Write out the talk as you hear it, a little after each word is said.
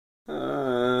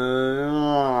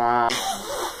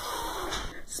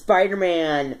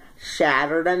Spider-Man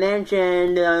Shattered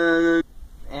Dimension.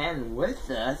 And with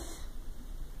us,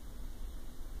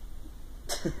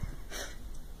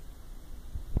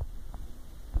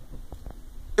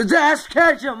 just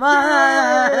catch 'em up.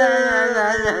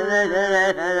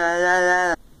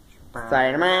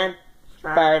 Spider-Man,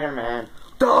 Spider-Man,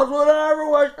 does whatever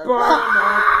with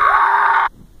Spider-Man.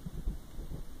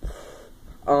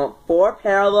 4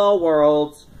 parallel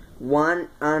worlds, 1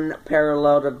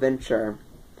 unparalleled adventure.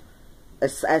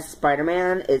 As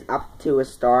Spider-Man is up to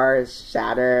his star's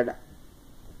shattered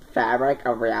fabric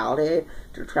of reality,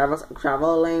 to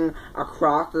traveling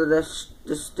across the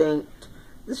distinct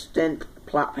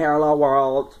parallel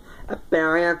worlds,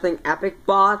 experiencing epic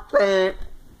boss themed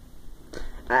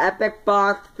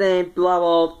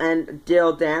levels and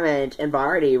deal damage in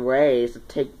variety of ways to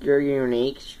take your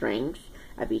unique strengths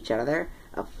of each other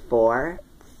of 4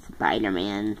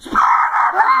 Spider-Mans.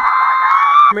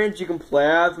 Spider-Mans you can play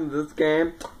as in this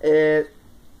game is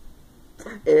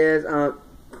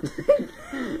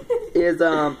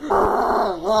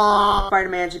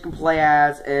Spider-Man you can play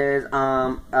as is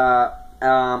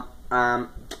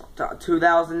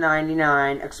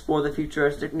 2099 explore the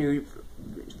futuristic New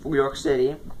York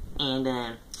City,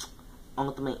 and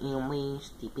ultimately unleash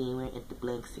the beamer at the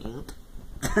blank suit.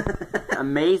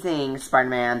 Amazing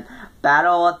Spider-Man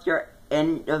battle with your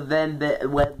the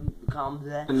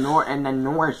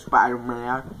North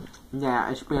Spider-Man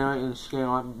that experience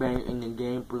scale better in the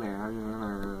gameplay.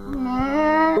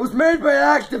 It was made by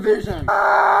Activision.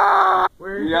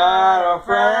 We got a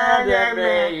friend in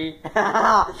me.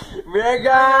 We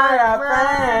got a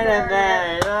friend in me.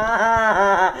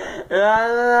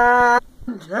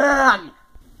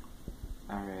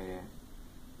 I rated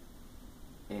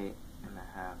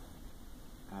 8.5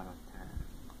 out of 10.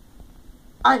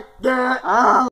 I get